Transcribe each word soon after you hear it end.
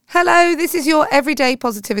Hello, this is your Everyday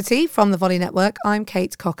Positivity from the Volley Network. I'm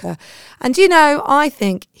Kate Cocker. And you know, I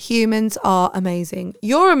think humans are amazing.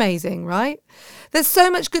 You're amazing, right? There's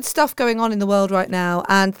so much good stuff going on in the world right now,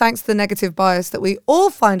 and thanks to the negative bias that we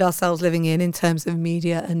all find ourselves living in terms of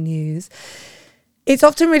media and news, it's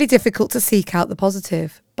often really difficult to seek out the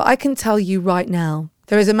positive. But I can tell you right now,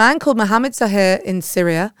 there is a man called Mohammed Zahir in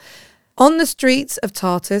Syria. On the streets of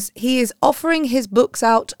Tartus, he is offering his books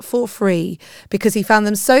out for free because he found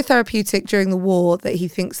them so therapeutic during the war that he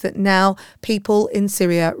thinks that now people in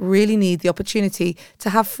Syria really need the opportunity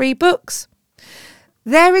to have free books.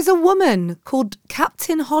 There is a woman called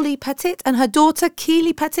Captain Holly Pettit and her daughter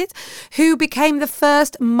Keely Pettit, who became the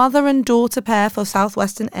first mother and daughter pair for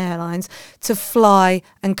Southwestern Airlines to fly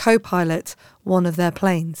and co-pilot one of their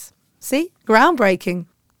planes. See? Groundbreaking.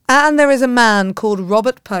 And there is a man called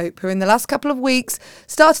Robert Pope who in the last couple of weeks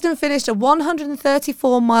started and finished a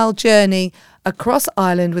 134-mile journey across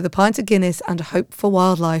Ireland with a pint of Guinness and hope for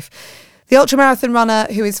wildlife. The ultramarathon runner,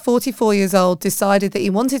 who is 44 years old, decided that he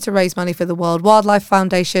wanted to raise money for the World Wildlife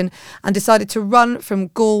Foundation and decided to run from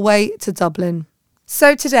Galway to Dublin.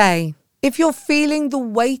 So today, if you're feeling the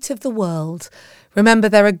weight of the world, remember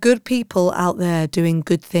there are good people out there doing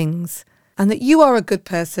good things and that you are a good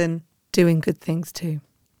person doing good things too.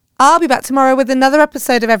 I'll be back tomorrow with another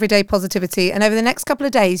episode of Everyday Positivity, and over the next couple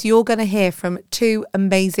of days you're going to hear from two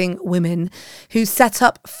amazing women who set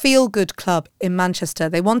up Feel Good Club in Manchester.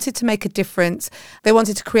 They wanted to make a difference. They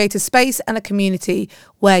wanted to create a space and a community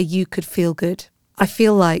where you could feel good. I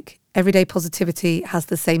feel like Everyday Positivity has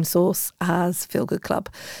the same source as Feel Good Club.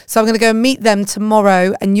 So I'm going to go and meet them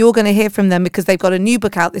tomorrow, and you're going to hear from them because they've got a new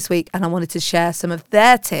book out this week and I wanted to share some of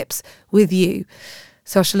their tips with you.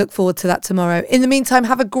 So I shall look forward to that tomorrow. In the meantime,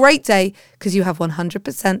 have a great day because you have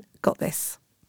 100% got this.